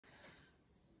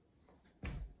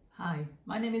Hi,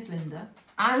 my name is Linda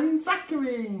and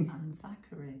Zackary.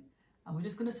 And we're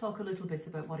just going to talk a little bit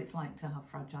about what it's like to have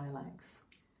fragile legs.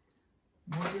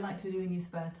 What do you like to do in your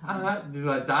spare time? I like to do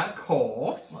that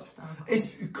course. What's that course?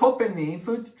 It's company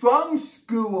for drama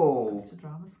school. To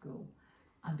drama school.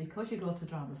 And because you go to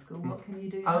drama school, what can you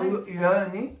do I'm next?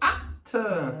 learning actor.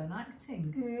 Learn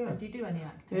acting. Yeah. And do you do any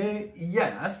acting?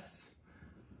 Yes.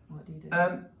 What do you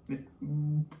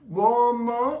do?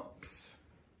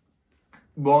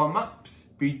 Warm-ups,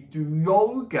 we do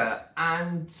yoga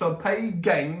and so play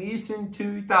games and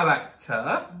to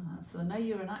director. So now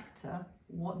you're an actor,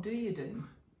 what do you do?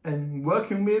 And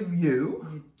working with you.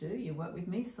 You do, you work with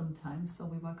me sometimes, so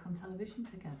we work on television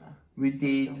together. We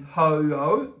did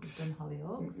Hollyoaks. We've done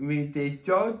Hollyoaks. We did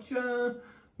Georgia.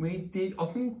 We did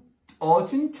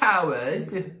Alton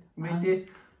Towers. We did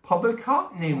Paul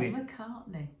McCartney. Paul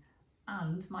McCartney.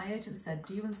 And my agent said,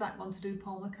 do you and Zach want to do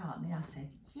Paul McCartney? I said,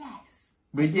 yes.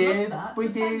 We did. That. We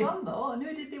Just did. hang on though. And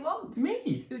who did they want?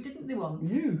 Me. Who didn't they want?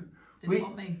 You. Didn't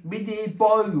want me. We did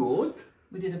Bollywood.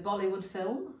 We did a Bollywood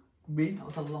film. That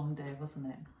was a long day, wasn't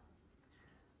it?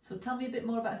 So tell me a bit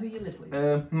more about who you live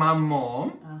with. My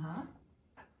mom,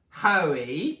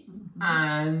 Harry,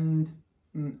 and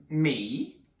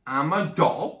me, and my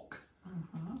dog.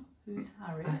 Who's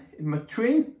Harry? My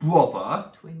twin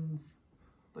brother. Twins.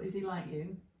 But is he like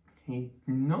you? He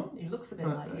looks a bit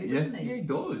like you, doesn't he? Yeah, he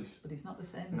does. But he's not the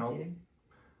same as you.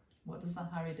 What does that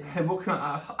Harry do? He works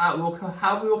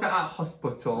how we work at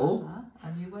hospital.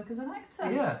 And you work as an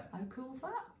actor. Yeah. How cool's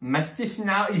that? My sister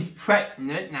now is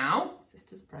pregnant now.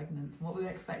 Sister's pregnant. What were we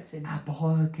expecting? A boy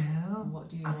or a girl? And what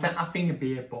do you I think it'd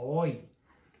be a boy.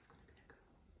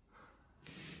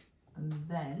 And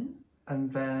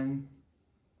then?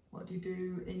 What do you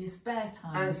do in your spare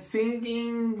time? And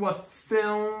singing, watch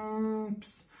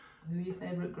films. Who are your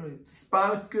favourite groups?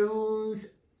 Spice Girls,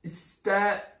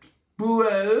 Step,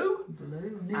 Blue.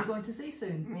 Blue. And who are you going to see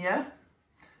soon? Yeah.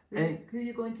 Who are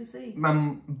you going to see?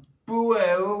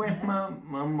 Blue with my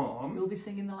mum. Who'll be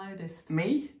singing the loudest?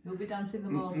 Me. Who'll be dancing the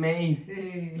most? Me.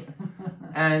 Hey.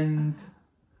 And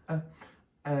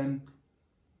Can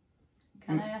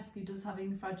I ask you, does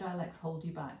having fragile legs hold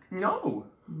you back? No.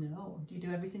 No. Do you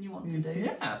do everything you want to do?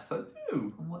 Yes, I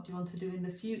do. And what do you want to do in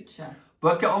the future?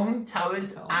 Work at Alton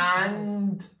Towers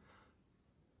and...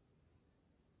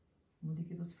 Will you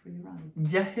give us free rides?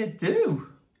 Yeah, I do.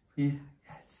 Yeah,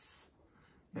 yes.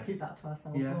 Keep that to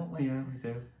ourselves, won't we? Yeah, we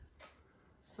do.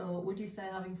 So, would you say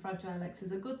having fragile legs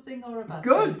is a good thing or a bad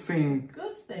thing? Good thing.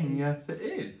 Good thing? Yes, it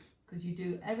is. Because you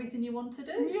do everything you want to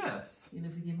do? Yes. You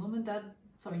live with your mum and dad,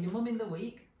 your mum in the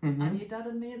week, and your dad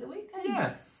and me at the weekends.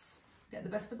 Yes. Get the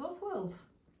best of both worlds.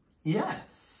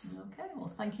 Yes. Okay,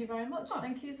 well, thank you very much.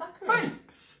 Thank you, Zackary.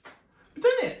 Thanks. We've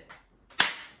done it.